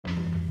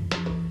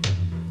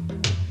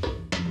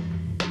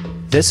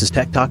This is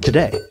Tech Talk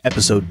Today,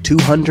 episode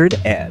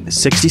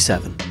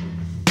 267.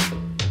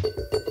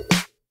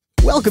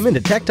 Welcome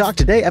into Tech Talk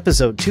Today,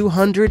 episode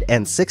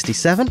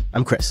 267.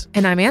 I'm Chris.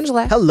 And I'm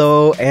Angela.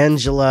 Hello,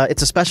 Angela.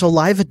 It's a special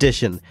live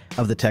edition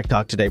of the Tech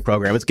Talk Today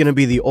program. It's going to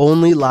be the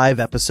only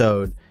live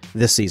episode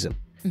this season.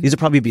 These will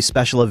probably be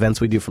special events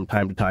we do from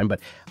time to time,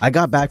 but I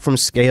got back from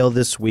Scale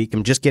this week.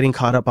 I'm just getting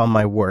caught up on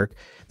my work.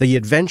 The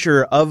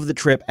adventure of the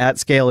trip at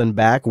Scale and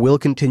back will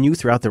continue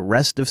throughout the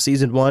rest of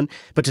season 1,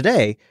 but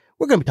today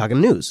we're going to be talking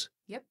news.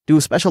 Yep. Do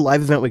a special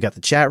live event. We got the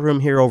chat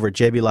room here over at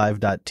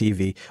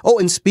jblive.tv. Oh,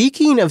 and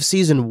speaking of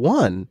season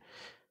 1,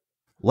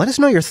 let us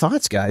know your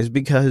thoughts, guys,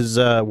 because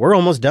we're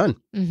almost done.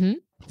 I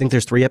think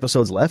there's 3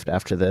 episodes left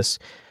after this.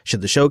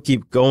 Should the show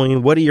keep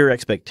going? What are your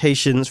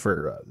expectations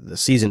for the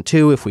season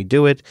 2 if we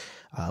do it?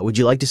 Would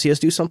you like to see us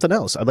do something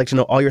else? I'd like to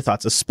know all your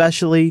thoughts,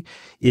 especially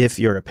if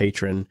you're a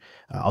patron.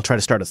 I'll try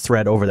to start a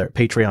thread over there at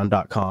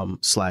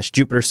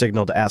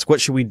patreon.com/JupiterSignal to ask what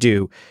should we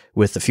do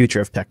with the future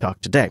of Tech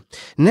Talk Today.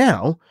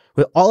 Now,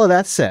 with all of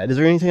that said, is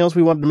there anything else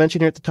we wanted to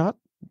mention here at the top?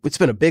 It's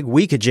been a big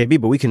week at JB,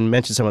 but we can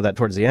mention some of that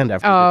towards the end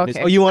after.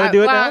 Okay. Oh, you want to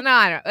do it now? No,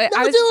 I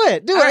don't. Do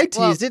it. I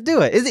teased it.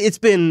 Do it. It's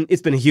been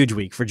a huge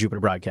week for Jupiter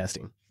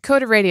Broadcasting.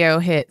 Coda Radio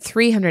hit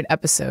 300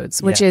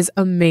 episodes, which is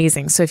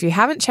amazing. So if you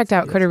haven't checked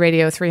out Coda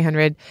Radio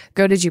 300,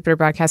 go to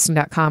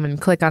jupiterbroadcasting.com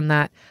and click on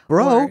that.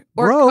 Bro.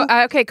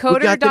 Okay,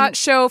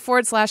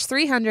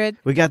 coder.show/300.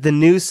 We got the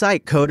new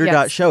site,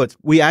 coder.show.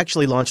 We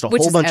actually launched a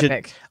whole bunch of,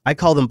 I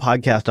call them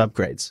podcast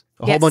upgrades.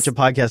 A whole bunch of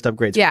podcast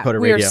upgrades for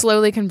Coder Radio. We are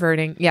slowly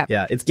converting.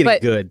 Yeah, it's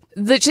getting good.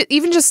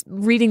 Even just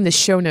reading the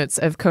show notes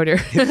of Coder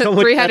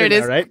 300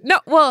 is right? No,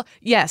 well,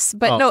 yes,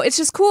 but no, it's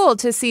just cool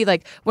to see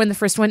like when the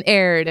first one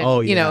aired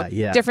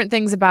and different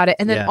things about it,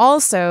 and then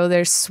also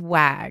there's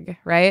swag,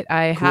 right?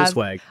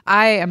 Swag.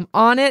 I am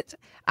on it.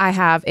 I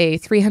have a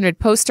 300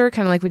 poster,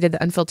 kind of like we did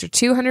the Unfiltered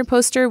 200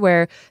 poster,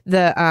 where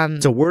the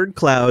it's a word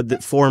cloud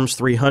that forms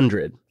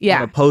 300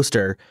 on a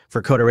poster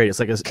for Coder Radio. It's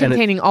like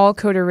containing all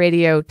Coder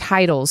Radio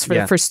titles for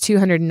the first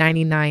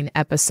 299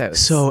 episodes.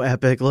 So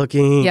epic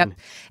looking. Yep.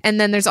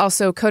 And then there's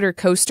also Coder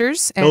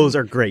coasters. And those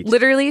are great.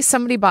 Literally,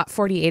 somebody bought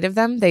 48 of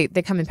them. They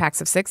come in packs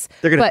of 6.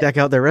 They're going to deck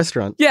out their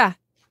restaurant. Yeah.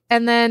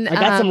 And then I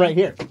got some right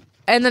here.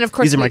 And then, of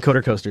course, these are my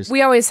Coder coasters.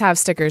 We always have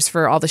stickers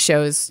for all the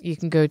shows. You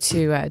can go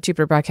to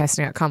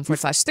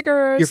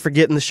jupiterbroadcasting.com/stickers. You're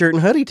forgetting the shirt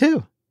and hoodie,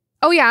 too.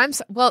 Oh, yeah. I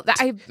meant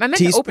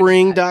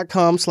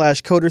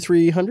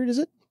Teespring.com/Coder300, is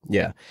it?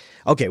 Yeah.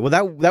 Okay, well,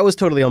 that was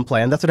totally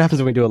unplanned. That's what happens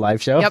when we do a live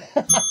show. Yep.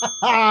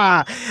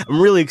 I'm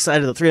really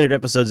excited. The 300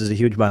 episodes is a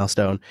huge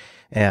milestone.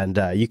 And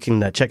you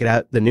can check it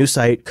out. The new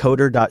site,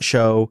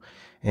 coder.show.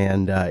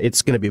 And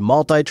it's going to be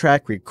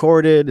multi-track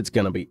recorded. It's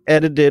going to be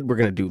edited. We're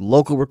going to do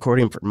local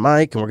recording for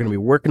Mike, and we're going to be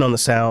working on the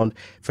sound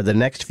for the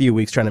next few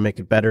weeks, trying to make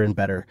it better and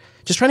better.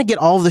 Just trying to get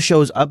all of the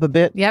shows up a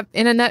bit. Yep.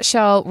 In a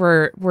nutshell,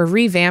 we're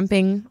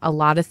revamping a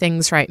lot of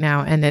things right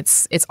now, and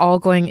it's all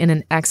going in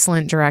an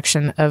excellent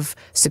direction of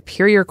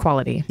superior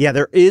quality. Yeah,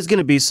 there is going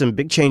to be some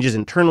big changes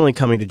internally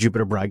coming to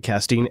Jupiter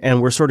Broadcasting,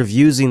 and we're sort of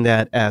using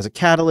that as a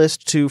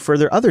catalyst to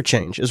further other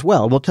change as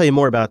well. We'll tell you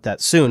more about that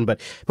soon, but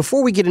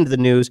before we get into the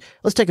news,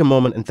 let's take a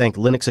moment and thank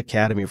Linux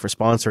Academy for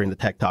sponsoring the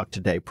Tech Talk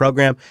Today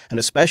program, and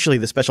especially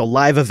the special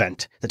live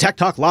event, the Tech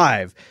Talk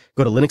Live.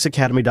 Go to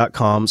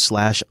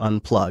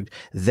linuxacademy.com/unplugged.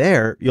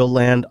 There, you'll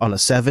land on a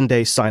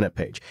 7-day sign-up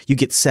page. You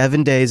get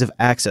 7 days of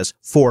access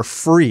for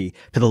free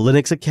to the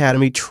Linux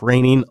Academy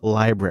training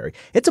library.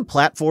 It's a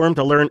platform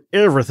to learn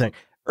everything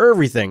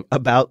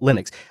about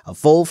Linux. A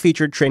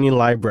full-featured training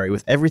library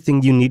with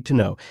everything you need to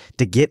know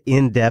to get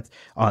in-depth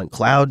on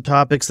cloud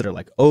topics that are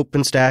like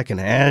OpenStack and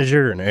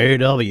Azure and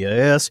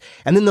AWS,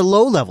 and then the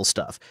low-level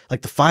stuff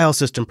like the file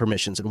system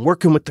permissions and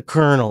working with the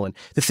kernel and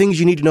the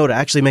things you need to know to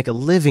actually make a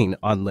living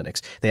on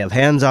Linux. They have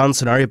hands-on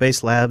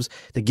scenario-based labs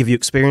that give you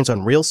experience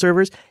on real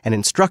servers and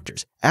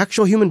instructors,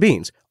 actual human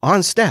beings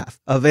on staff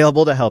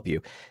available to help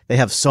you. They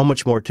have so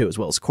much more too, as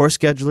well as course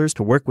schedulers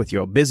to work with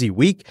your busy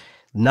week,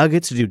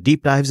 nuggets to do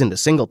deep dives into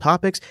single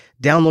topics,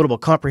 downloadable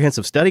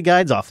comprehensive study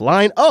guides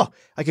offline. Oh,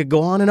 I could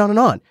go on and on and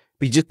on.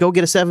 But you just go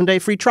get a 7-day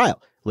free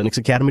trial.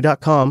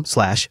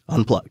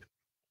 linuxacademy.com/unplugged.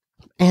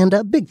 And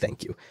a big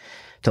thank you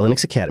to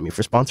Linux Academy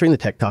for sponsoring the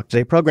Tech Talk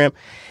Today program.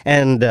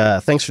 And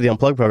thanks for the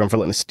Unplugged program for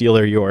letting us steal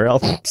their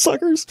URL.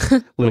 Suckers.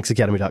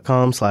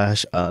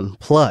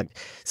 linuxacademy.com/unplugged.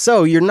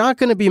 So you're not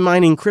going to be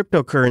mining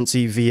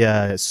cryptocurrency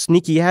via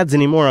sneaky ads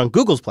anymore on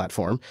Google's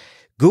platform.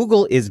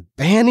 Google is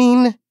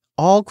banning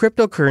all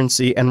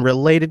cryptocurrency and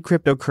related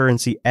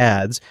cryptocurrency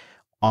ads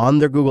on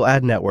their Google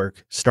ad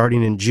network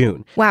starting in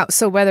June. Wow.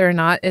 So whether or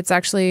not it's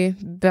actually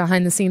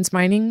behind the scenes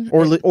mining?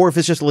 Or if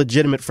it's just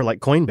legitimate for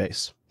like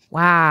Coinbase.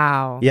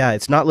 Wow. Yeah,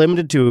 it's not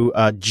limited to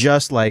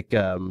just like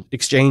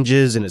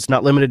exchanges, and it's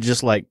not limited to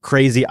just like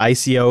crazy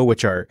ICO,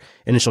 which are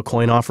initial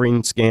coin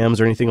offering scams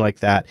or anything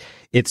like that.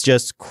 It's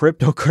just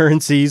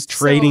cryptocurrencies,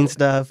 trading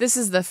stuff. This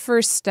is the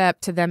first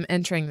step to them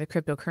entering the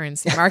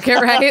cryptocurrency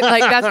market, right?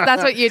 Like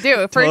that's what you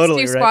do. First,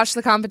 Totally, you squash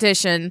the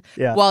competition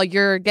Yeah. while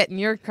you're getting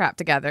your crap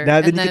together.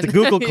 Now then you get the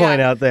Google coin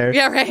out there.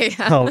 Yeah, right.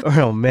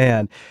 Oh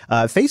man.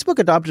 Facebook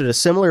adopted a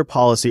similar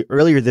policy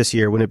earlier this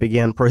year when it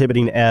began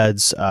prohibiting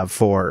ads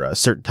for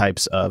certain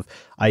types of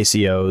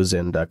ICOs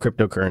and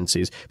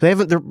cryptocurrencies.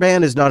 Their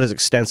ban is not as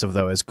extensive,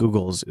 though, as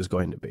Google's is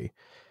going to be.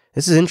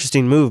 This is an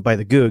interesting move by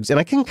the Googs, and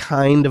I can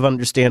kind of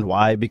understand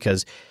why,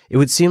 because it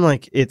would seem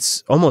like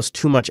it's almost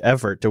too much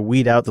effort to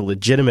weed out the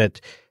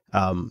legitimate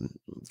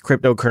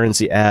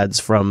cryptocurrency ads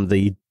from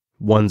the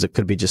ones that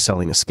could be just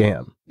selling a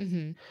scam.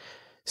 Mm-hmm.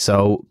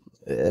 So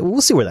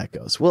we'll see where that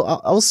goes.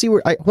 Well, I'll see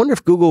where. I wonder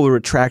if Google will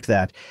retract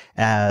that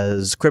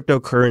as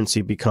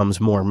cryptocurrency becomes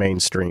more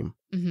mainstream.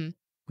 Mm-hmm.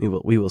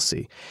 We will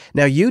see.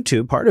 Now,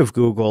 YouTube, part of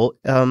Google,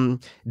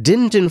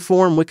 didn't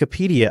inform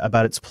Wikipedia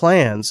about its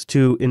plans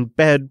to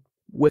embed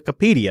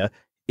Wikipedia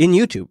in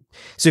YouTube.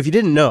 So if you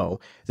didn't know,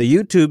 the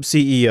YouTube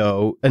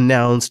CEO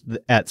announced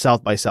at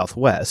South by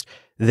Southwest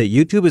that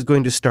YouTube is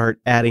going to start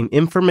adding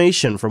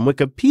information from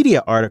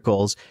Wikipedia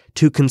articles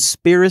to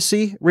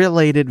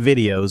conspiracy-related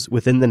videos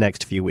within the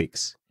next few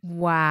weeks.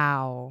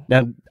 Wow.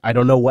 Now, I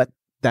don't know what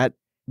that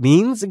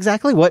means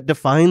exactly. What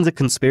defines a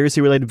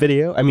conspiracy-related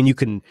video? I mean, you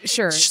can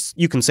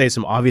say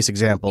some obvious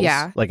examples,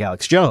 like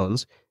Alex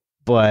Jones,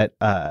 but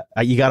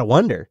you got to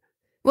wonder.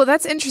 Well,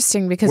 that's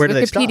interesting because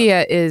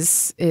Wikipedia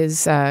is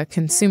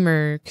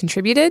consumer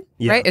contributed,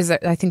 right?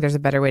 I think there's a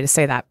better way to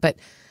say that, but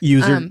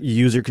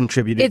user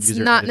contributed. It's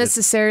not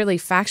necessarily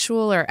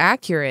factual or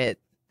accurate,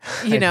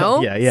 you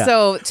know. Yeah.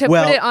 So to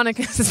put it on a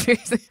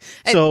conspiracy.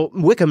 So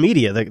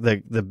Wikimedia,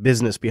 the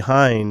business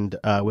behind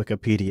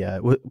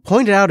Wikipedia,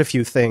 pointed out a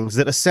few things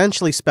that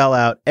essentially spell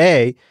out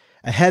a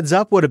heads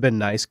up would have been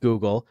nice,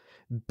 Google.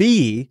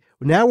 B,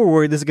 now we're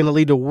worried this is going to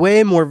lead to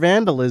way more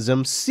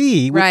vandalism.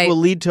 C, which will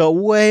lead to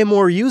way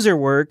more user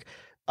work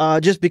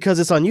just because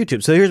it's on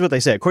YouTube. So here's what they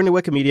say. According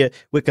to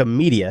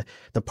Wikimedia,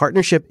 the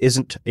partnership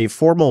isn't a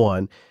formal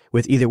one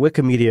with either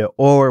Wikimedia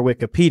or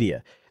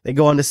Wikipedia. They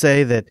go on to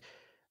say that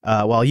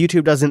while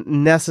YouTube doesn't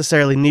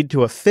necessarily need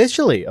to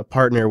officially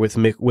partner with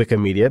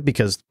Wikimedia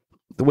because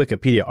the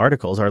Wikipedia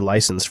articles are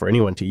licensed for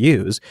anyone to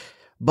use,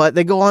 but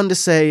they go on to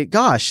say,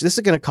 gosh, this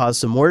is going to cause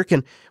some work,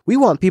 and we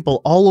want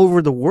people all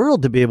over the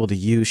world to be able to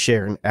use,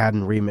 share, and add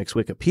and remix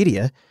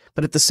Wikipedia.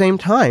 But at the same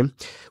time,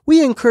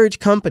 we encourage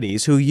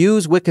companies who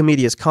use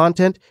Wikimedia's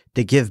content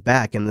to give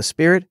back in the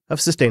spirit of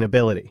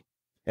sustainability.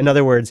 In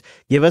other words,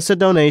 give us a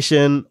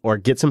donation or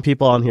get some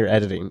people on here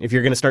editing if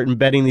you're going to start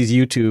embedding these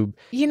YouTube.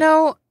 You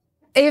know,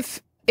 if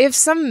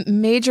some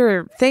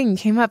major thing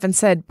came up and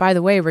said, by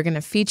the way, we're going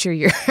to feature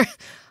your...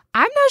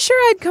 I'm not sure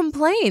I'd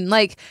complain.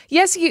 Like,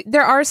 yes,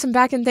 there are some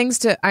back-end things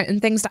to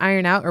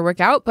iron out or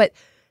work out, but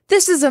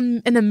this is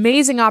an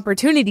amazing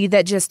opportunity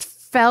that just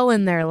fell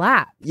in their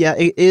lap. Yeah,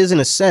 it is in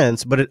a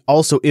sense, but it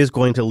also is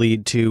going to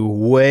lead to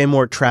way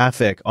more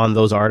traffic on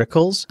those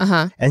articles.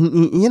 And,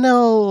 you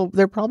know,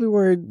 they're probably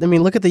worried. I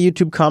mean, look at the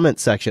YouTube comment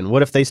section.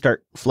 What if they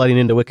start flooding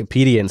into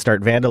Wikipedia and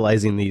start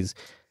vandalizing these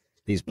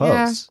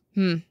posts?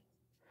 Yeah.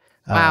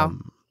 Wow.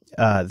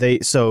 I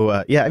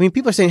mean,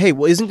 people are saying, hey,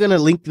 well, isn't going to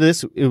link to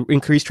this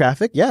increase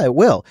traffic? Yeah, it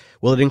will.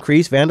 Will it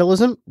increase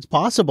vandalism? It's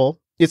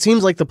possible. It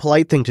seems like the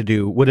polite thing to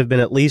do would have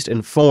been at least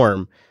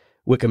inform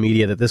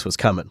Wikimedia that this was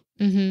coming.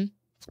 Mm-hmm.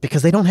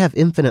 Because they don't have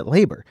infinite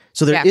labor.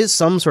 So there is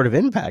some sort of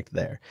impact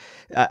there.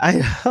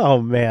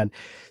 Oh, man.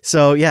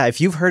 So, yeah,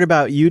 if you've heard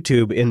about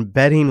YouTube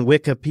embedding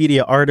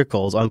Wikipedia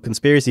articles on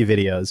conspiracy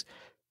videos,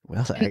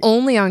 well, and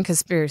only on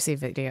conspiracy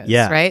videos,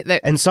 right?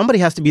 And somebody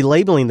has to be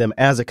labeling them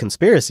as a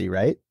conspiracy,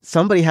 right?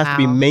 Somebody has to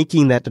be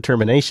making that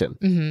determination.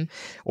 Mm-hmm.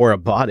 Or a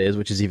bot is,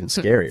 which is even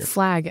scarier.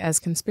 Flag as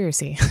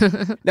conspiracy.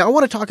 Now, I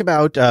want to talk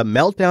about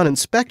Meltdown and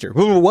Spectre.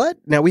 What?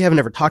 Now, we haven't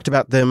ever talked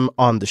about them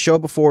on the show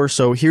before,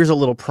 so here's a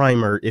little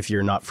primer if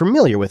you're not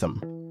familiar with them.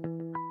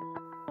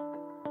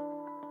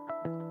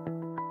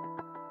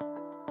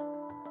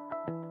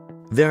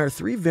 There are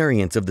 3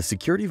 variants of the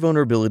security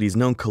vulnerabilities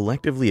known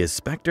collectively as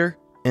Spectre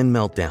and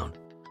Meltdown.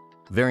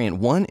 Variant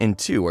 1 and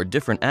 2 are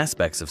different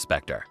aspects of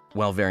Spectre,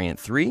 while Variant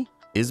 3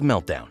 is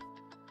Meltdown.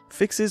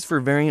 Fixes for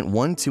Variant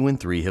 1, 2, and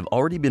 3 have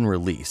already been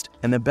released,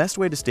 and the best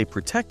way to stay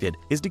protected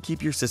is to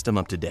keep your system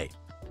up to date.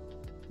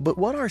 But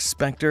what are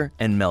Spectre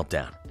and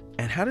Meltdown,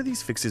 and how do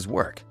these fixes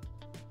work?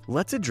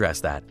 Let's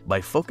address that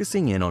by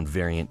focusing in on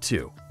Variant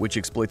 2, which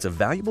exploits a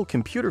valuable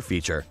computer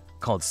feature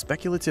called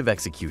speculative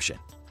execution.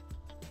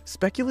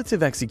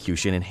 Speculative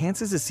execution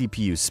enhances a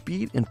CPU's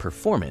speed and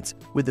performance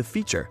with a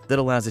feature that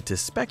allows it to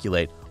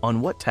speculate on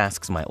what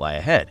tasks might lie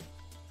ahead,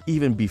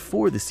 even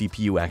before the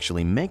CPU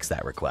actually makes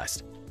that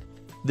request.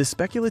 The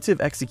speculative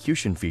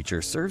execution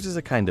feature serves as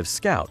a kind of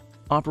scout,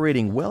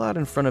 operating well out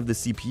in front of the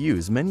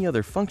CPU's many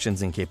other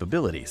functions and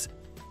capabilities.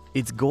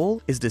 Its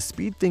goal is to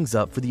speed things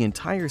up for the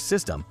entire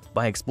system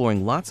by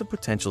exploring lots of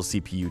potential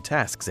CPU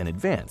tasks in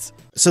advance.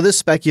 So this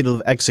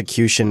speculative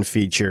execution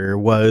feature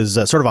was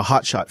sort of a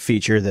hotshot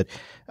feature that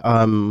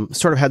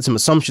sort of had some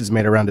assumptions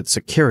made around its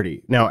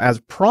security. Now, as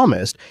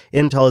promised,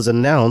 Intel has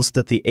announced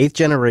that the 8th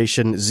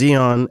generation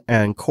Xeon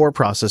and Core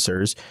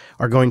processors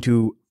are going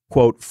to,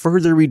 quote,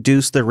 further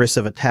reduce the risk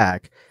of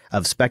attack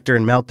of Spectre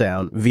and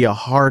Meltdown via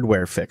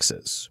hardware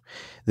fixes.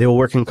 They will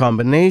work in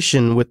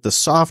combination with the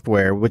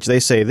software, which they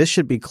say this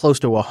should be close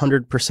to a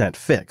 100%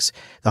 fix.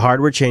 The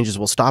hardware changes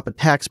will stop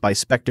attacks by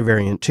Spectre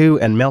Variant 2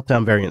 and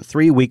Meltdown Variant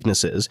 3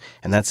 weaknesses,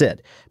 and that's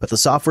it. But the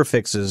software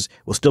fixes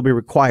will still be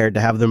required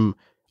to have them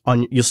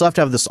on. You'll still have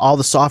to have all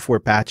the software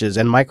patches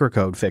and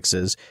microcode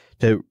fixes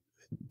to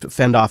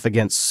fend off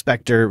against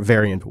Spectre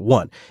Variant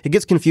 1. It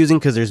gets confusing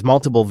because there's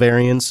multiple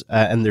variants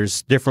and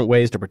there's different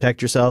ways to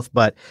protect yourself,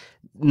 but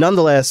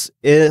nonetheless,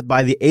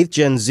 by the 8th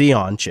gen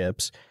Xeon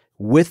chips,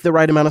 with the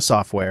right amount of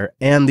software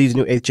and these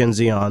new 8th gen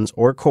Xeons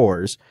or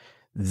cores,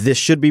 this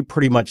should be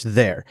pretty much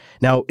there.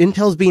 Now,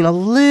 Intel's being a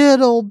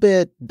little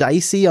bit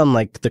dicey on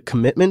like the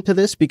commitment to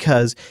this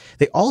because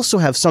they also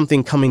have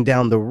something coming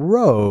down the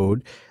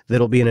road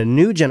that'll be in a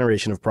new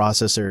generation of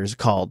processors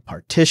called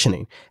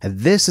partitioning. And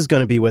this is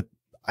going to be what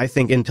I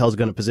think Intel's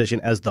going to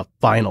position as the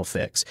final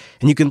fix.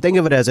 And you can think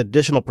of it as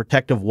additional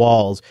protective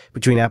walls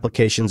between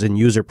applications and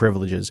user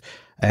privileges.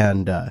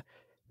 And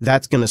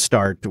that's going to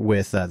start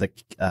with the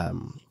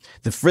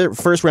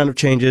first round of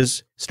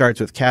changes starts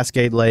with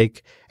Cascade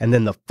Lake, and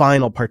then the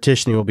final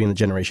partitioning will be in the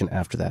generation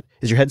after that.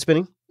 Is your head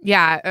spinning?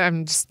 Yeah,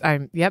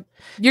 yep.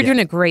 You're doing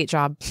a great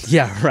job.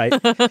 Yeah, right.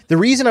 The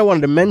reason I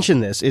wanted to mention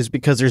this is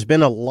because there's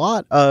been a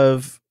lot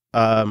of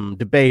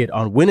debate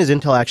on when is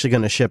Intel actually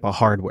going to ship a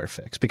hardware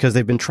fix, because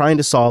they've been trying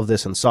to solve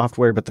this in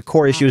software, but the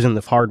core issue is in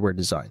the hardware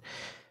design.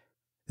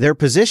 They're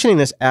positioning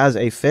this as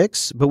a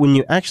fix, but when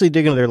you actually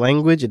dig into their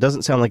language, it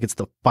doesn't sound like it's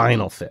the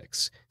final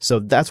fix. So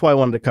that's why I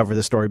wanted to cover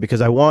this story,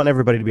 because I want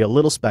everybody to be a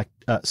little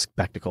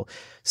skeptical,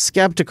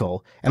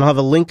 and I'll have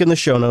a link in the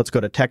show notes. Go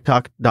to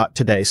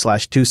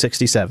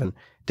techtalk.today/267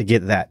 to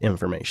get that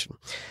information.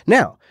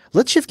 Now,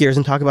 let's shift gears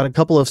and talk about a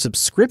couple of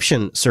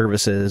subscription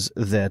services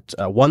that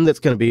one that's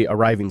going to be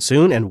arriving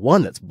soon and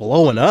one that's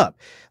blowing up.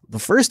 The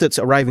first that's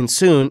arriving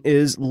soon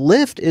is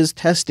Lyft is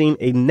testing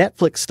a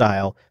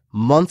Netflix-style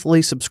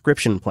monthly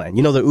subscription plan.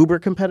 You know, the Uber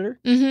competitor?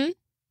 Mm-hmm.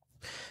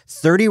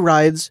 30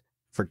 rides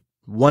for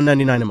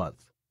 $199 a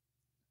month.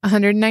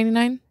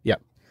 $199?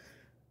 Yep.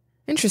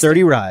 Interesting.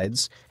 30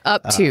 rides.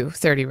 Up to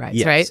 30 rides,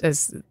 yes. right?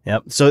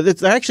 Yep. So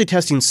they're actually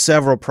testing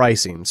several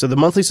pricing. So the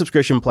monthly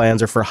subscription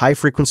plans are for high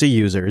frequency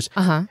users.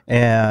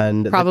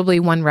 And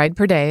probably one ride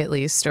per day at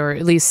least, or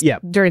at least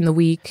during the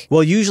week.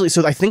 Well, usually,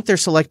 so I think they're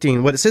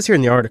selecting, what it says here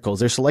in the articles,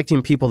 they're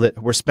selecting people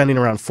that were spending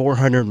around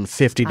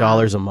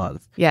 $450 a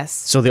month. Yes.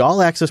 So the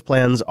all access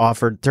plans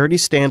offered 30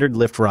 standard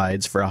Lyft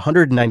rides for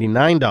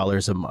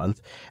 $199 a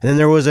month. And then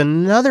there was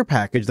another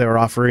package they were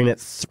offering at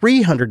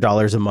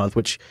 $300 a month,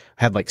 which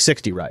had like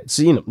 60 rides.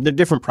 So, you know, they're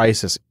different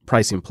pricing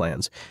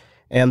plans.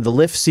 And the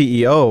Lyft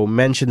CEO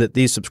mentioned that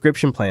these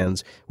subscription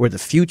plans were the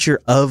future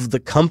of the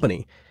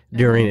company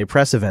during a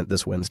press event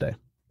this Wednesday.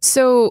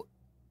 So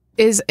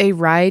is a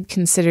ride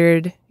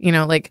considered, you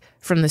know, like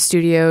from the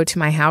studio to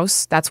my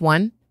house? That's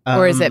one?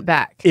 Or is it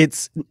back?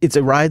 It's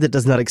a ride that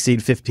does not exceed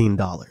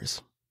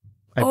 $15.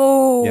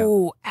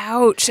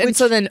 Ouch. And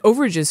so then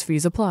overages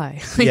fees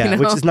apply. Yeah, you know?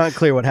 which is not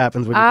clear what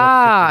happens when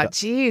you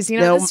geez. You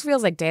know, this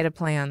feels like data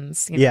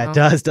plans. You know? It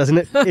does, doesn't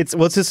it? It's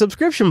a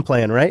subscription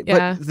plan, right?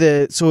 Yeah.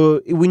 But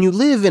so when you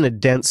live in a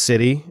dense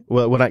city,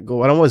 when I'm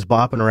always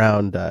bopping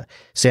around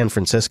San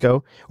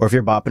Francisco, or if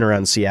you're bopping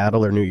around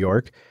Seattle or New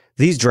York,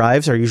 these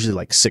drives are usually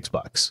like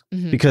 $6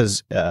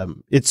 because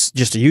it's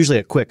just usually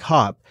a quick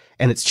hop,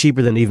 and it's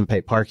cheaper than to even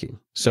pay parking.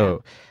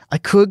 So I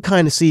could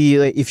kind of see,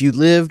 like, if you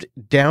lived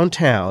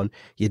downtown,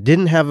 you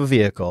didn't have a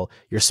vehicle,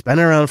 you're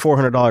spending around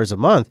 $400 a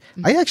month,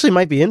 I actually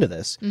might be into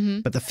this.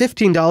 But the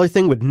 $15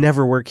 thing would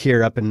never work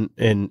here up in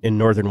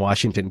Northern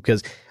Washington,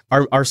 because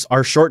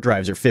our short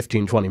drives are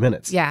 15, 20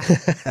 minutes. Yeah,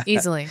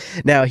 easily.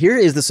 Now, here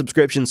is the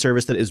subscription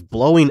service that is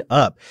blowing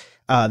up.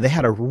 They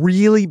had a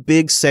really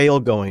big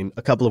sale going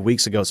a couple of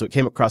weeks ago, so it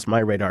came across my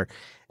radar.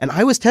 And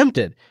I was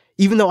tempted,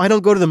 even though I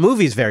don't go to the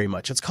movies very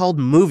much. It's called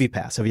Movie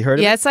Pass. Have you heard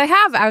of it? Yes, I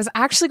have. I was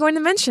actually going to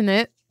mention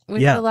it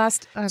with the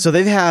last. So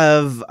they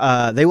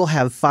will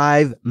have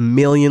 5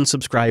 million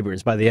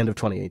subscribers by the end of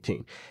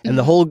 2018. And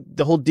the whole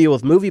deal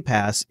with Movie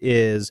Pass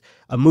is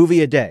a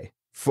movie a day.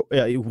 For,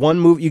 one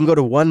movie, you can go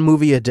to one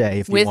movie a day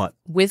if you want.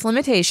 With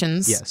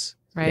limitations. Yes.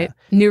 Right?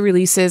 Yeah. New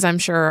releases, I'm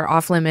sure, are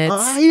off limits.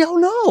 I don't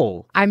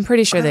know. I'm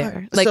pretty sure they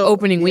are. Like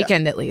opening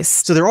weekend, at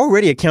least. So they're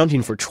already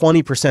accounting for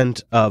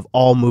 20% of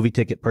all movie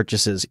ticket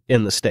purchases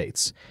in the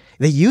States.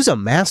 They use a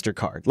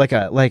MasterCard, like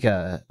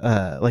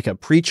a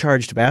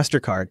pre-charged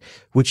MasterCard,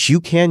 which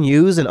you can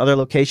use in other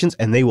locations,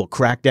 and they will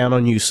crack down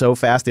on you so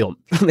fast they will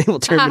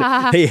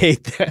terminate. They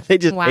hate that. They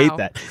just hate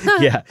that.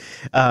 Yeah.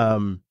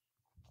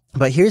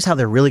 But here's how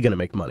they're really going to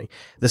make money.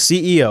 The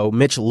CEO,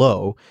 Mitch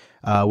Lowe,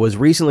 was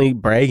recently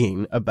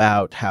bragging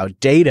about how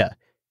data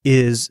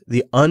is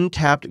the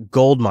untapped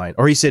gold mine.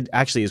 Or he said,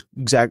 actually, his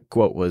exact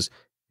quote was,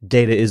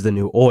 data is the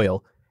new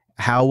oil.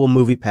 How will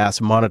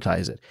MoviePass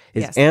monetize it?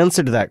 His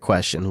answer to that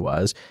question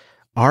was,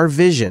 our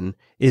vision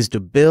is to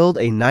build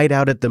a night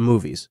out at the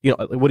movies. You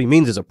know, what he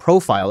means is a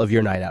profile of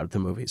your night out at the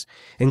movies,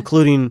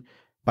 including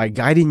by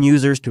guiding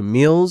users to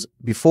meals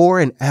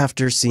before and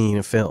after seeing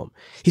a film.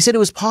 He said it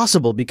was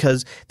possible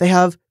because they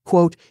have,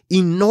 quote,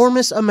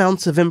 enormous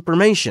amounts of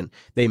information.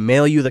 They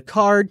mail you the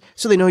card,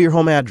 so they know your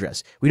home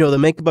address. We know the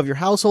makeup of your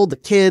household, the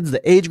kids,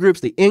 the age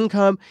groups, the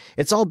income.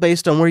 It's all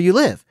based on where you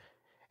live.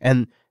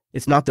 And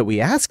it's not that we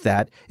ask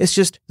that, it's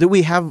just that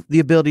we have the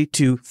ability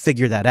to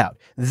figure that out.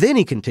 Then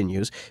he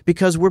continues,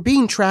 because we're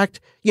being tracked,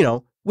 you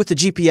know, with the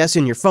GPS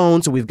in your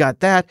phone, so we've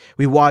got that.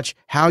 We watch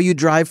how you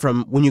drive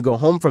from when you go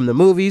home from the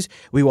movies.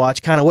 We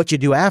watch kind of what you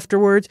do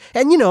afterwards.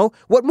 And, you know,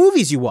 what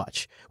movies you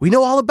watch. We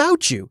know all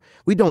about you.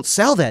 We don't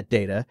sell that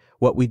data.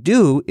 What we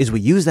do is we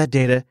use that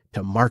data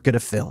to market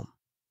a film.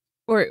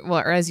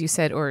 Or as you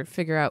said, or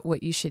figure out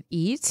what you should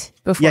eat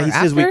before. Yeah, he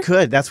says we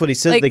could. That's what he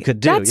says they could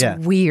do.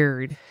 That's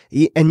weird.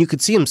 And you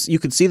could see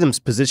them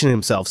positioning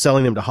themselves,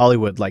 selling them to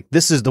Hollywood. Like,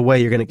 this is the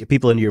way you're going to get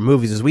people into your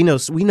movies. Is we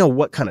know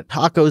what kind of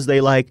tacos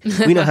they like.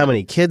 We know how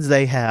many kids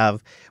they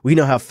have. We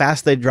know how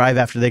fast they drive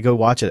after they go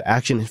watch an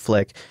action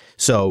flick.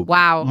 So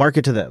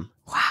market to them.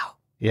 Wow.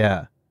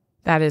 Yeah.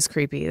 That is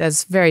creepy.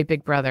 That's very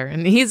Big Brother,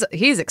 and he's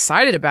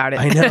excited about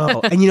it. I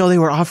know. And you know, they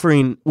were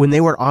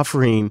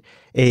offering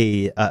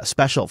a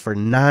special for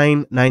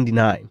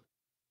 $9.99.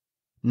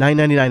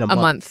 $9.99 a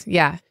month.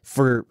 Yeah.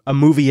 For a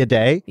movie a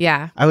day.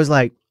 Yeah. I was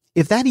like,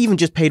 if that even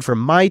just paid for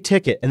my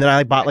ticket, and then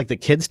I bought like the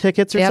kids'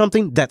 tickets or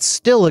something, that's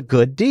still a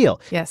good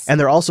deal. Yes. And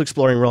they're also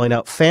exploring rolling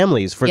out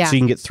families so you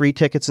can get 3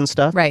 tickets and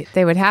stuff. Right.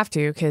 They would have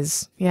to,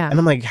 because And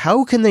I'm like,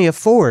 how can they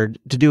afford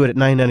to do it at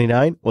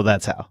 $9.99? Well,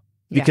 that's how.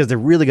 Because they're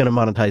really going to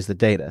monetize the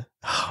data.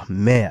 Oh,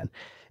 man.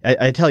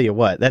 I tell you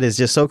what, that is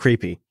just so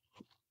creepy.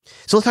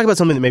 So let's talk about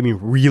something that made me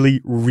really,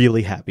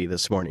 really happy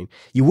this morning.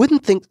 You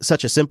wouldn't think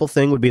such a simple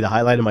thing would be the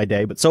highlight of my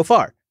day, but so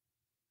far,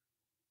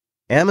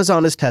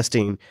 Amazon is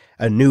testing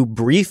a new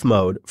brief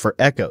mode for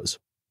Echoes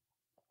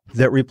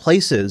that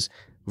replaces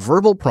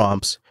verbal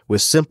prompts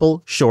with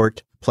simple,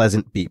 short,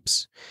 pleasant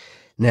beeps.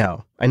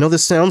 Now, I know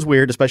this sounds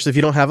weird, especially if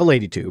you don't have a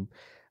LadyTube.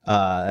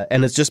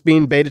 And it's just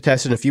being beta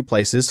tested in a few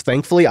places.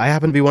 Thankfully, I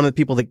happen to be one of the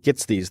people that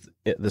gets these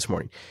this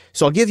morning.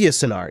 So I'll give you a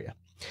scenario.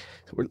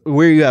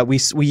 We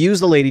used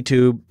the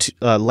LadyTube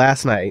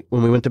last night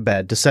when we went to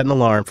bed to set an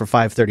alarm for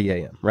 5:30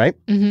 a.m., right?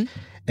 Mm-hmm.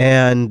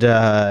 And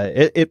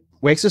it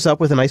wakes us up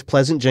with a nice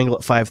pleasant jingle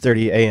at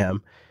 5:30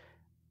 a.m.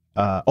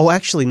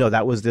 Actually, no,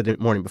 that was the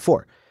morning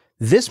before.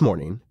 This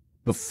morning,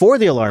 before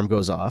the alarm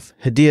goes off,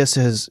 Hadia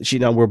says,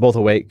 we're both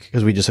awake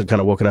because we just had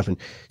kind of woken up, and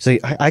say,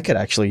 I could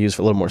actually use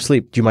for a little more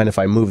sleep. Do you mind if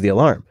I move the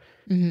alarm?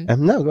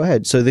 Mm-hmm. No, go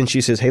ahead. So then she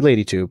says, hey,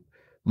 LadyTube,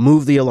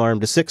 move the alarm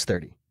to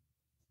 6:30.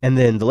 And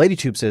then the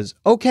LadyTube says,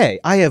 okay,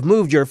 I have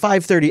moved your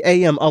 5:30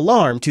 a.m.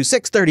 alarm to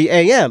 6:30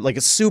 a.m. Like,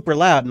 it's super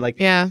loud.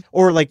 And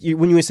or like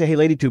when you say, hey,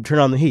 LadyTube, turn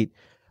on the heat.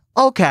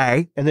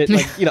 Okay. And then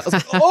it's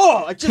like,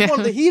 oh, I just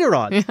wanted the heater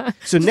on. Yeah.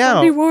 So just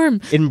now be warm.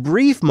 In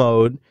brief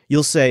mode,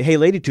 you'll say, hey,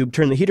 LadyTube,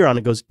 turn the heater on.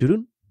 It goes,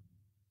 doo-doo.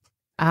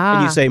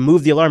 And you say,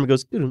 move the alarm. It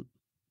goes, doo-doo.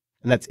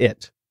 And that's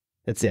it.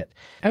 That's it.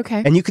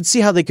 Okay. And you could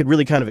see how they could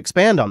really kind of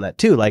expand on that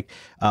too. Like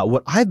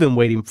what I've been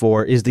waiting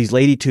for is these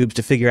LadyTubes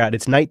to figure out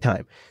it's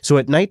nighttime. So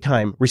at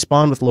nighttime,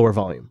 respond with lower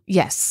volume.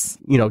 Yes.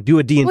 Do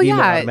a D&D mode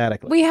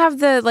automatically. We have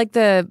the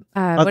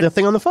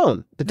thing on the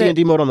phone. The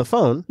D&D mode on the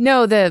phone.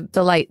 No, the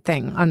light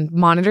thing on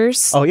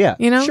monitors. Oh yeah.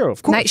 Sure,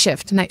 of course. Night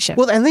shift.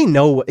 Well, and they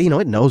know,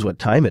 it knows what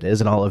time it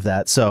is and all of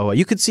that. So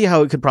you could see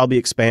how it could probably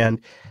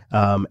expand.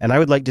 And I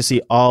would like to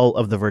see all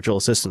of the virtual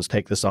assistants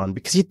take this on,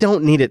 because you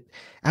don't need it.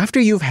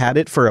 After you've had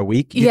it for a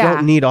week, you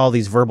don't need all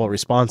these verbal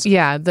responses.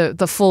 Yeah,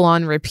 the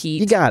full-on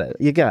repeat. You got it,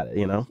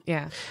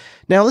 Yeah.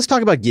 Now, let's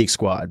talk about Geek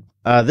Squad.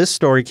 This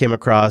story came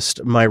across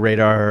my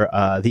radar.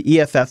 The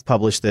EFF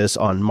published this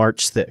on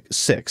March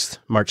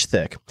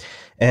 6th.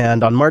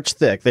 And on March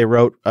 6th, they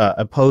wrote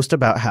a post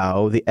about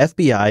how the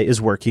FBI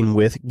is working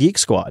with Geek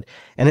Squad.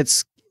 And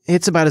it's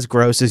about as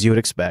gross as you would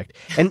expect.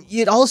 And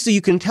it also,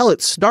 you can tell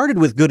it started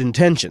with good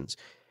intentions,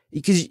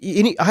 because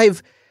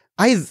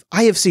I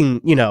have seen,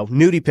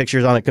 nudie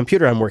pictures on a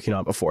computer I'm working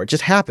on before. It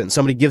just happens.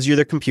 Somebody gives you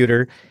their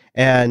computer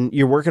and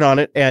you're working on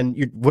it,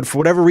 and for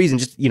whatever reason,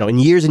 just, in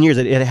years and years,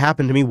 it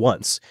happened to me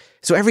once.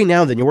 So every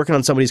now and then you're working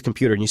on somebody's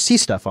computer and you see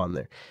stuff on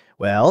there.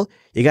 Well,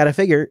 you got to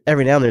figure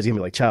every now and then there's going to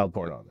be like child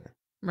porn on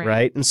there.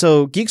 Right. And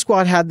so Geek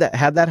Squad had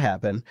that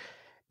happen,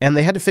 and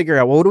they had to figure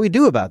out, well, what do we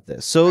do about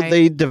this? So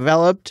they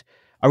developed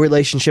a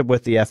relationship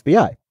with the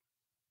FBI.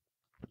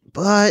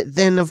 But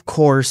then, of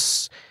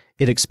course,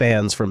 it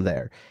expands from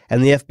there.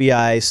 And the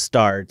FBI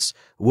starts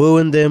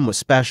wooing them with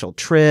special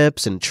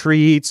trips and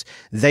treats.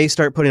 They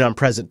start putting on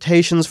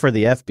presentations for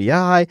the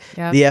FBI.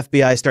 Yep. The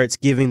FBI starts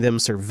giving them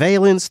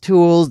surveillance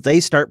tools. They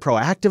start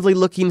proactively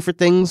looking for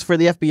things for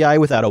the FBI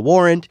without a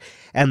warrant.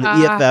 And the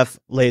EFF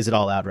lays it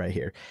all out right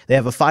here. They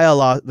have a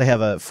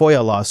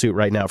FOIA lawsuit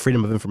right now,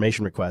 Freedom of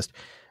Information request,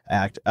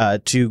 Act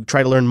to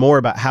try to learn more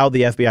about how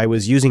the FBI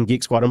was using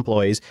Geek Squad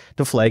employees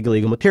to flag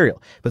illegal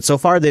material. But so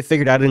far, they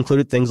figured out it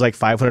included things like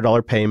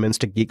 $500 payments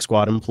to Geek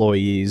Squad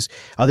employees.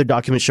 Other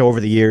documents show over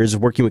the years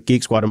of working with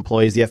Geek Squad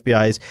employees, the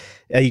FBI's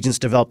agents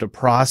developed a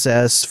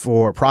process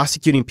for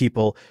prosecuting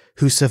people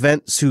who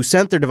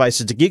sent their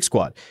devices to Geek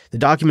Squad. The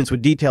documents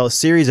would detail a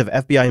series of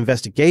FBI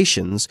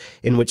investigations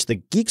in which the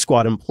Geek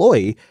Squad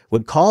employee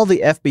would call the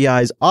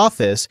FBI's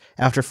office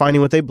after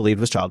finding what they believed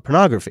was child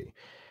pornography.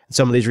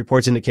 Some of these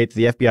reports indicate that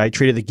the FBI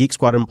treated the Geek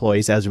Squad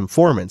employees as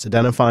informants,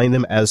 identifying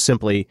them as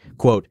simply,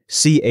 quote,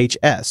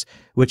 CHS,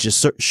 which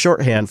is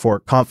shorthand for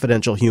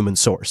confidential human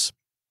source.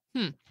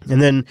 And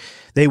then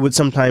they would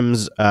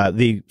sometimes,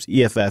 the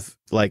EFF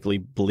likely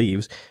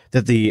believes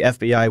that the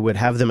FBI would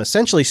have them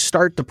essentially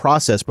start the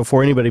process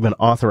before anybody had been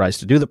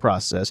authorized to do the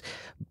process.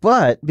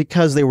 But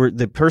because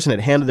the person had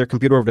handed their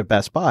computer over to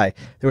Best Buy,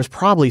 there was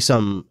probably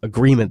some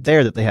agreement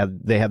there that they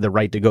had the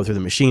right to go through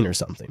the machine or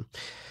something.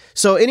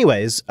 So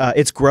anyways,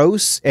 it's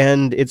gross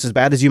and it's as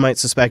bad as you might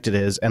suspect it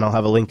is. And I'll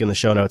have a link in the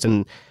show notes.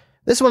 And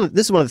this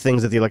is one of the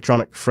things that the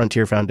Electronic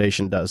Frontier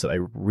Foundation does that I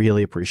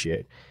really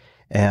appreciate.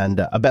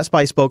 And a Best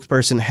Buy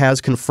spokesperson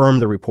has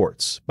confirmed the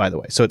reports, by the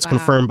way. So it's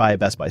confirmed by a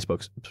Best Buy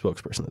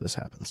spokesperson that this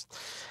happens.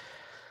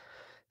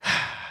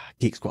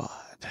 Geek Squad.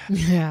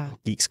 Yeah.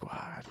 Geek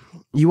Squad.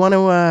 You want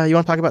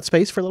to talk about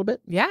space for a little bit?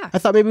 Yeah. I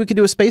thought maybe we could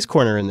do a space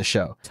corner in the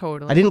show.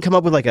 Totally. I didn't come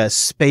up with like a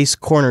space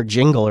corner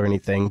jingle or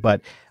anything,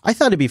 but I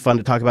thought it'd be fun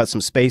to talk about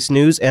some space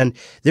news. And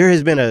there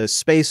has been a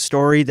space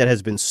story that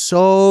has been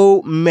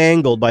so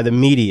mangled by the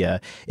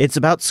media. It's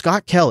about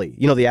Scott Kelly,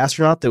 the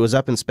astronaut that was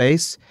up in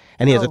space,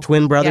 and he has a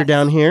twin brother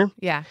down here.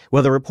 Yeah.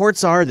 Well, the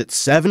reports are that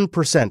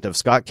 7% of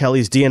Scott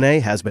Kelly's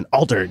DNA has been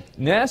altered.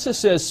 NASA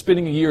says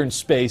spending a year in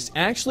space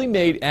actually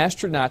made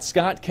astronaut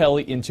Scott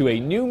Kelly into a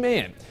new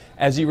man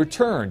as he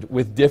returned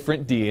with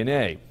different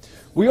DNA.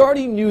 We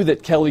already knew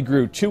that Kelly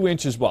grew 2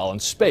 inches while in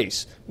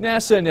space.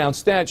 NASA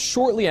announced that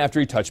shortly after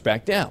he touched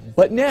back down.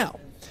 But now,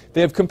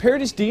 they have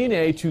compared his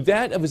DNA to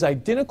that of his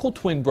identical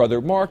twin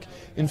brother Mark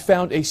and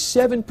found a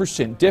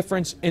 7%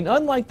 difference. And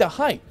unlike the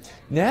height,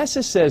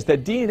 NASA says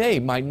that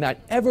DNA might not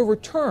ever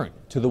return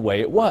to the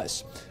way it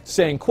was,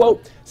 saying,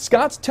 quote,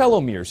 Scott's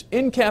telomeres,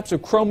 end caps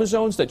of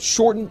chromosomes that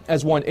shorten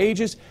as one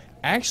ages,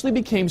 actually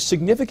became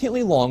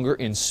significantly longer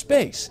in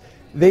space.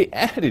 They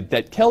added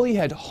that Kelly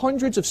had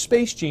hundreds of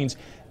space genes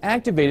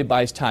activated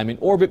by his time in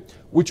orbit,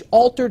 which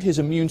altered his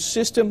immune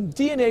system,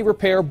 DNA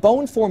repair,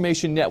 bone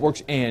formation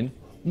networks, and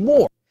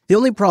more. The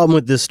only problem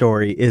with this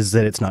story is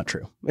that it's not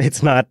true.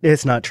 It's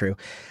not true.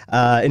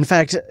 In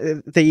fact,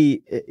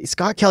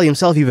 Scott Kelly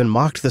himself even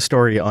mocked the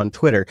story on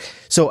Twitter.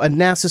 So a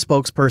NASA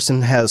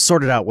spokesperson has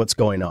sorted out what's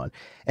going on.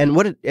 And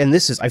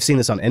I've seen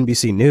this on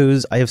NBC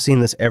News. I have seen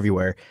this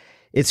everywhere.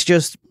 It's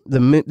just the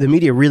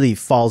media really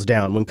falls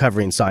down when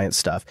covering science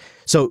stuff.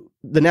 So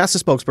the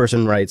NASA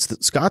spokesperson writes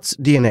that Scott's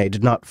DNA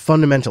did not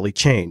fundamentally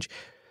change.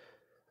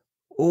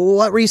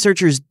 What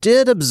researchers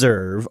did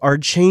observe are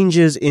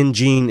changes in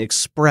gene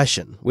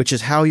expression, which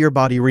is how your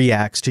body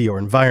reacts to your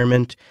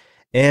environment.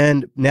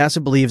 And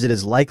NASA believes it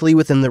is likely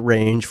within the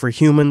range for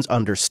humans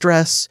under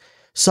stress,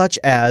 such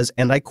as,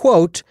 and I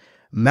quote,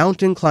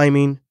 mountain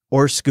climbing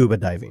or scuba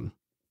diving.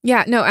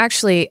 Yeah, no,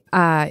 actually,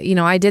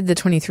 I did the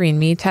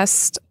 23andMe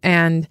test,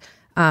 and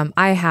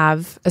I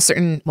have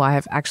I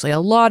have actually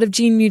a lot of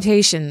gene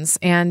mutations,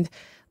 and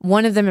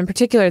one of them in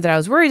particular that I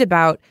was worried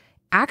about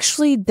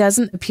actually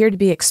doesn't appear to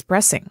be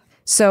expressing.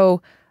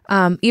 So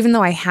even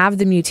though I have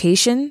the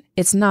mutation,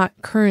 it's not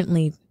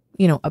currently,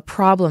 a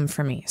problem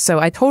for me. So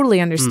I totally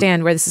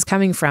understand where this is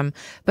coming from,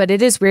 but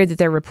it is weird that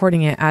they're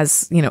reporting it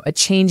as, a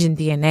change in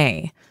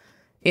DNA.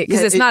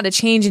 Because it's not a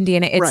change in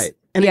DNA. It's, right.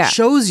 And it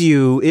shows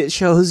you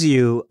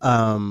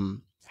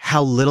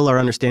how little our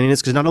understanding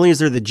is, because not only is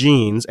there the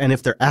genes and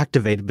if they're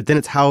activated, but then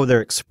it's how they're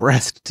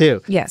expressed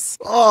too. Yes.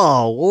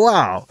 Oh,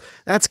 wow.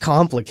 That's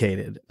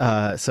complicated.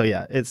 And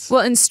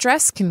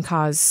stress can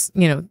cause,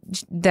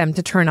 them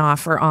to turn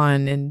off or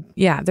on. And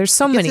there's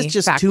so many it's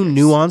just factors. Too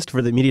nuanced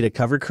for the media to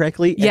cover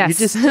correctly. And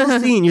Yes.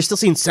 you're still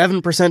seeing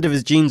 7% of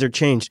his genes are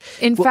changed.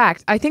 In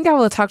fact, I think I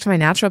will talk to my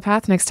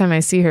naturopath next time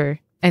I see her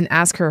and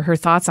ask her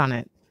thoughts on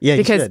it. Yeah,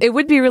 because it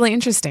would be really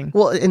interesting.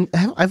 Well, and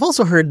I've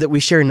also heard that we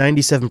share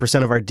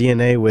 97% of our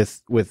DNA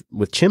with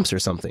chimps or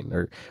something,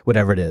 or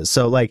whatever it is.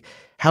 So, like,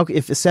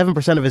 if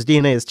 7% of his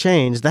DNA is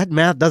changed, that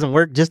math doesn't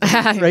work just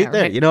right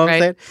there. You know what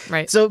I'm saying?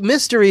 Right. So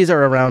mysteries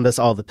are around us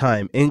all the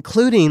time,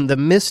 including the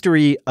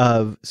mystery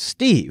of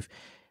Steve.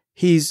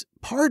 He's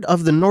part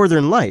of the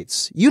Northern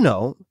Lights,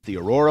 The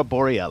aurora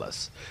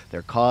borealis.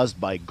 They're caused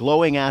by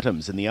glowing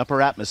atoms in the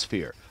upper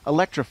atmosphere,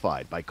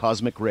 electrified by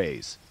cosmic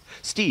rays.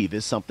 Steve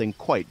is something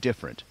quite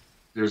different.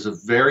 There's a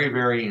very,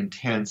 very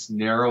intense,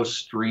 narrow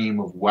stream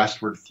of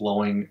westward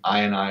flowing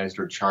ionized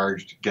or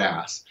charged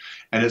gas.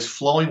 And it's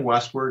flowing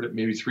westward at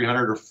maybe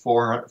 300 or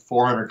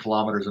 400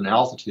 kilometers in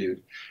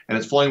altitude. And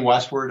it's flowing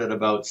westward at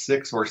about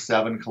 6 or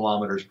 7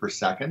 kilometers per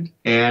second.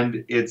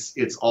 And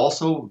it's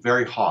also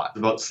very hot,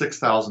 about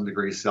 6,000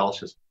 degrees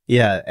Celsius.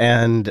 Yeah,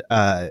 and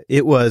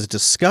it was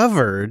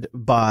discovered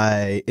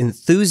by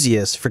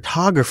enthusiast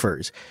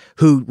photographers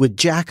who would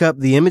jack up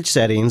the image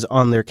settings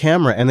on their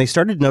camera, and they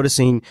started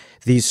noticing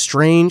these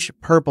strange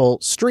purple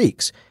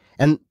streaks.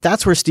 And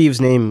that's where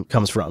Steve's name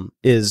comes from,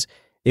 is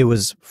it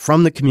was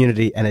from the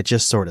community, and it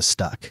just sort of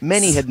stuck.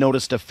 Many had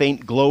noticed a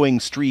faint glowing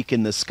streak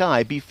in the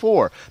sky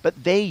before,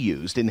 but they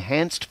used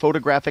enhanced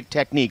photographic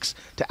techniques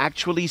to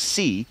actually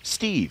see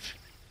Steve.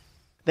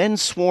 Then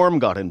Swarm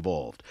got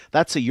involved.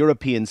 That's a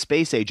European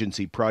Space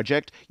Agency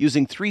project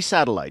using 3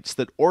 satellites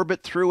that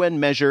orbit through and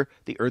measure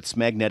the Earth's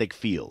magnetic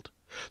field.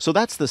 So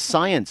that's the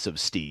science of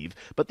Steve,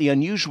 but the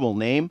unusual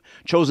name,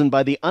 chosen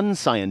by the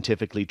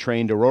unscientifically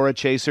trained Aurora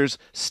chasers,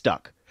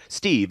 stuck.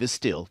 Steve is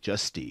still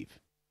just Steve.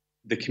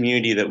 The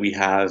community that we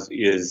have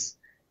is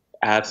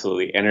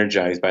absolutely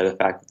energized by the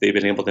fact that they've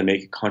been able to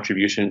make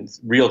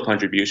real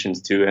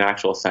contributions to an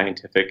actual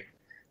scientific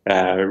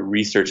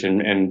research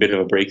and a bit of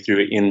a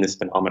breakthrough in this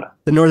phenomena.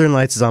 The Northern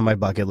Lights is on my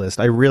bucket list.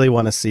 I really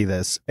want to see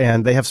this.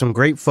 And they have some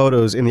great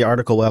photos in the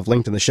article we'll have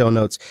linked in the show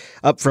notes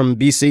up from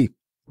BC.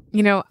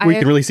 You know, we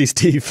can really see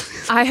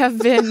Steve. I have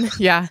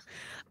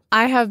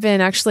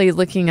been actually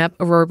looking up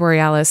Aurora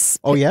Borealis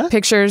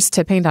pictures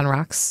to paint on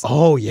rocks.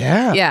 Oh,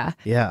 yeah. Yeah.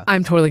 Yeah.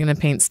 I'm totally going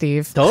to paint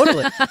Steve.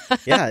 Totally.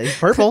 Yeah, it's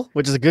purple,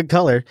 which is a good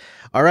color.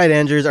 All right,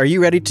 Andrews, are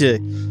you ready to...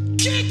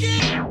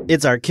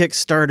 It's our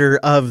Kickstarter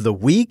of the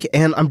week,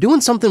 and I'm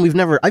doing something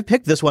I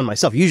picked this one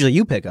myself. Usually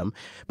you pick them,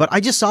 but I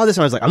just saw this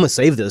and I was like, I'm going to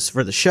save this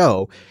for the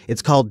show.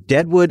 It's called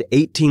Deadwood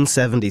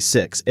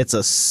 1876. It's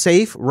a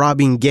safe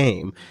robbing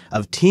game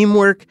of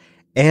teamwork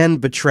and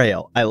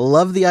betrayal. I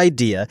love the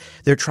idea.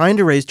 They're trying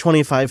to raise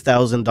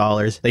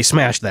 $25,000. They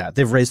smashed that.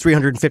 They've raised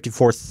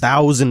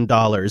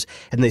 $354,000,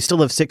 and they still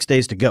have 6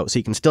 days to go, so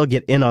you can still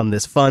get in on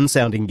this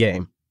fun-sounding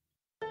game.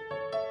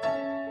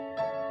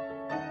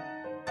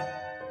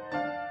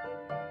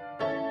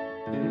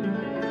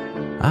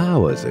 I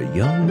was a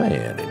young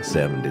man in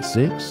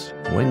 '76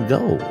 when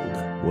gold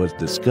was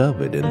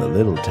discovered in the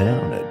little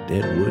town of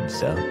Deadwood,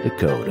 South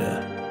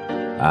Dakota.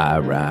 I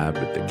arrived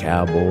with the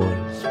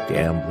cowboys,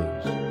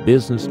 gamblers,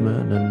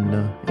 businessmen,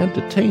 and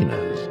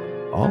entertainers,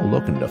 all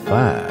looking to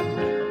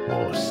find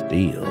or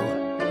steal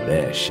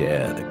their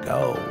share of the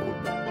gold.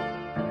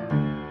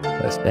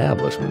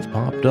 Establishments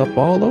popped up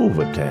all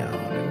over town,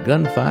 and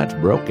gunfights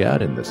broke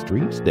out in the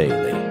streets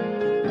daily.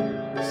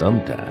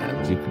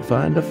 Sometimes you could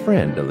find a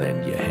friend to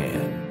lend you a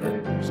hand,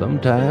 but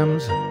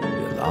sometimes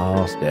you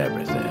lost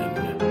everything.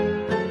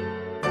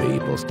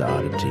 People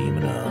started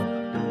teaming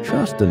up,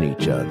 trusting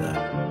each other,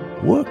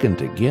 working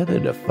together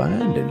to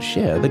find and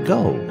share the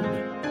gold.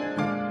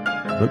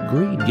 But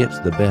greed gets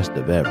the best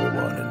of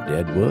everyone in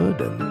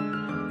Deadwood,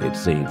 and it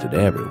seems that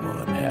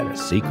everyone had a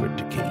secret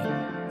to keep.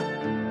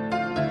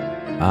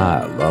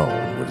 I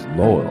alone was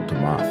loyal to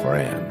my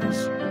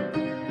friends.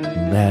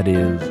 That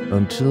is,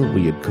 until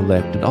we had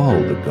collected all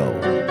the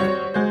gold.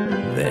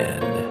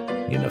 Then,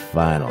 in a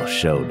final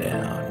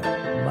showdown,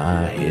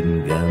 my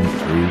hidden guns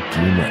threw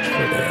too much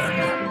for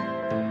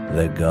them.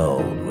 The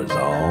gold was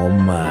all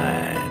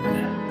mine.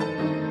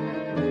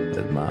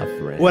 My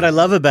friend. What I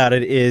love about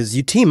it is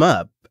you team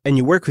up and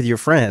you work with your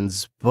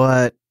friends,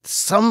 but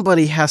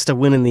somebody has to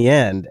win in the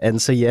end.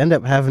 And so you end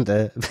up having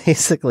to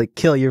basically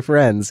kill your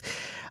friends.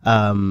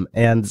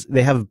 And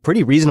they have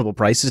pretty reasonable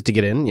prices to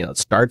get in. You know, it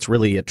starts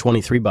really at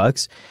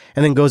 $23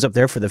 and then goes up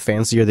there for the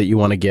fancier that you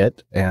want to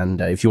get.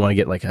 And if you want to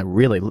get like the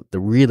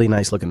really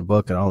nice looking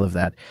book and all of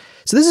that.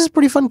 So this is a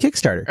pretty fun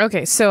Kickstarter.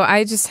 Okay. So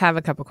I just have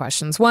a couple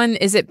questions. One,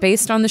 is it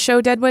based on the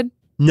show Deadwood?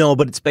 No,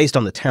 but it's based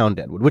on the town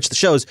Deadwood, which the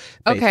show's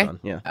based on.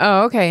 Yeah.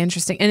 Oh, okay.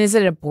 Interesting. And is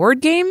it a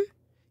board game?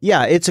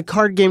 Yeah, it's a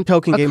card game,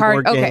 board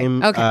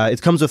game. Okay.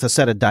 It comes with a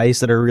set of dice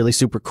that are really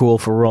super cool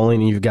for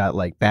rolling. And you've got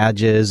like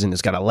badges, and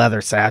it's got a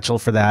leather satchel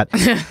for that.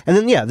 And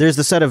then there's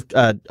the set of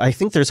I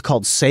think there's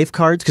called safe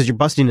cards because you're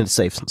busting into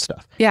safes and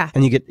stuff. Yeah.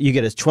 And you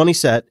get a 20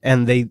 set,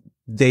 and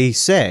they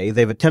say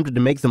they've attempted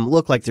to make them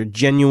look like they're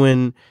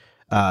genuine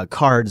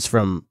cards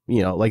from,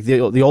 like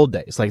the old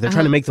days. Like they're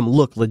trying to make them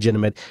look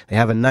legitimate. They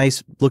have a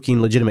nice looking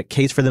legitimate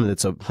case for them.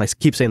 I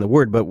keep saying the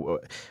word, but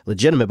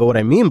legitimate. But what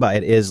I mean by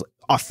it is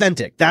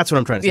authentic. That's what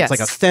I'm trying to say. Yes. It's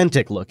like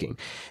authentic looking.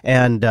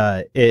 And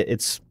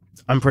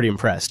I'm pretty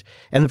impressed.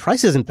 And the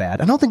price isn't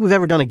bad. I don't think we've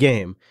ever done a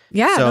game.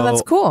 Yeah, so no,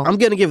 that's cool. I'm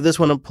going to give this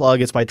one a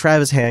plug. It's by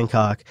Travis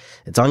Hancock.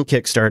 It's on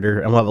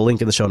Kickstarter, and we'll have a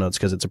link in the show notes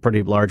because it's a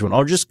pretty large one.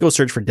 I'll just go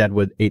search for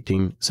Deadwood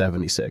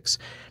 1876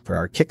 for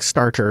our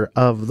Kickstarter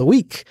of the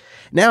week.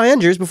 Now,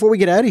 Andrews, before we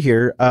get out of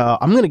here,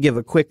 I'm going to give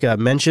a quick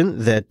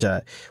mention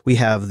that we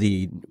have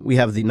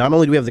not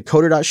only do we have the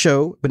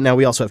Coder.show, but now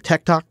we also have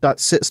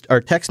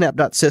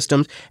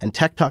TechSnap.systems and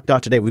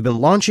TechTalk.today. We've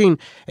been launching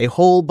a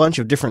whole bunch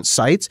of different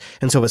sites,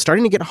 and so it's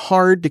starting to get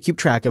hard to keep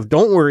track of.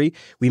 Don't worry,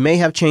 we may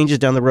have changes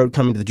down the road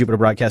coming to the Jupiter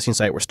Broadcasting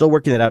site. We're still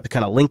working it out to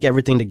kind of link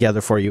everything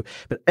together for you,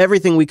 but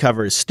everything we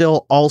cover is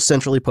still all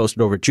centrally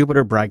posted over at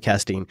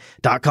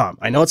JupiterBroadcasting.com.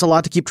 I know it's a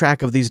lot to keep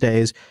track of these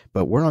days,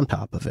 but we're on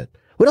top of it.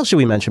 What else should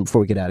we mention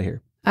before we get out of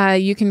here?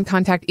 You can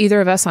contact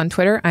either of us on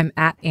Twitter. I'm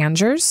at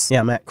Angers. Yeah,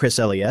 I'm at Chris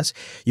LES.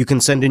 You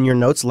can send in your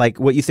notes like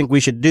what you think we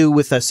should do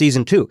with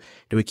season 2.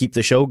 Do we keep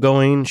the show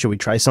going? Should we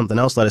try something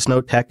else? Let us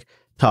know.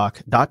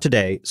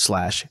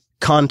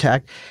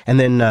 techtalk.today/contact. And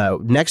then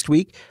next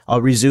week,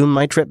 I'll resume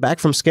my trip back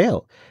from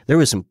Scale. There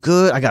was some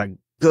good, I got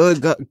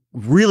a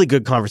really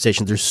good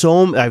conversations. There's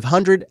I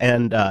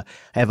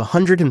have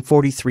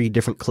 143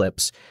 different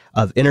clips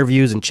of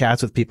interviews and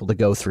chats with people to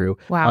go through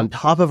on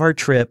top of our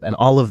trip and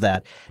all of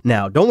that.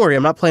 Now, don't worry,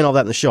 I'm not playing all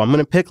that in the show. I'm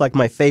going to pick like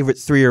my favorite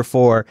 3 or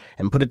 4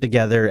 and put it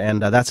together,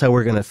 and that's how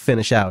we're going to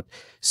finish out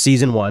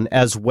season 1,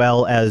 as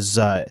well as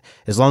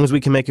long as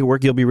we can make it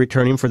work, you'll be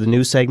returning for the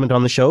news segment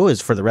on the show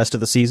is for the rest of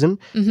the season.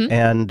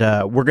 And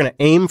we're going to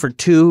aim for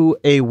 2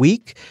 a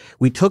week.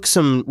 We took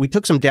some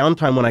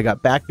downtime when I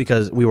got back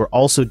because we were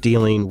also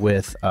dealing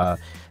with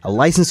a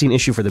licensing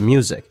issue for the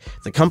music.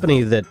 The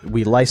company that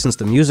we licensed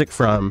the music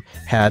from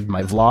had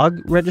my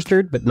vlog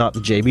registered, but not the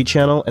JB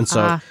channel. And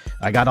so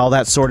I got all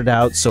that sorted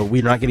out. So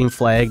we're not getting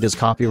flagged as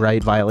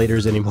copyright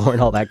violators anymore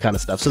and all that kind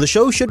of stuff. So the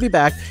show should be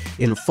back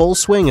in full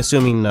swing,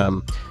 assuming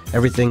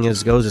everything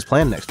goes as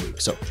planned next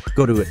week. So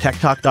go to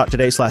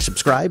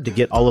techtalk.today/subscribe to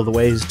get all of the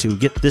ways to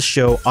get this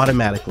show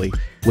automatically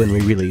when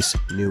we release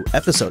new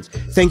episodes.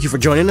 Thank you for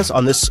joining us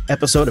on this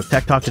episode of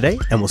Tech Talk Today,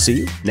 and we'll see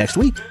you next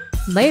week.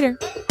 Later.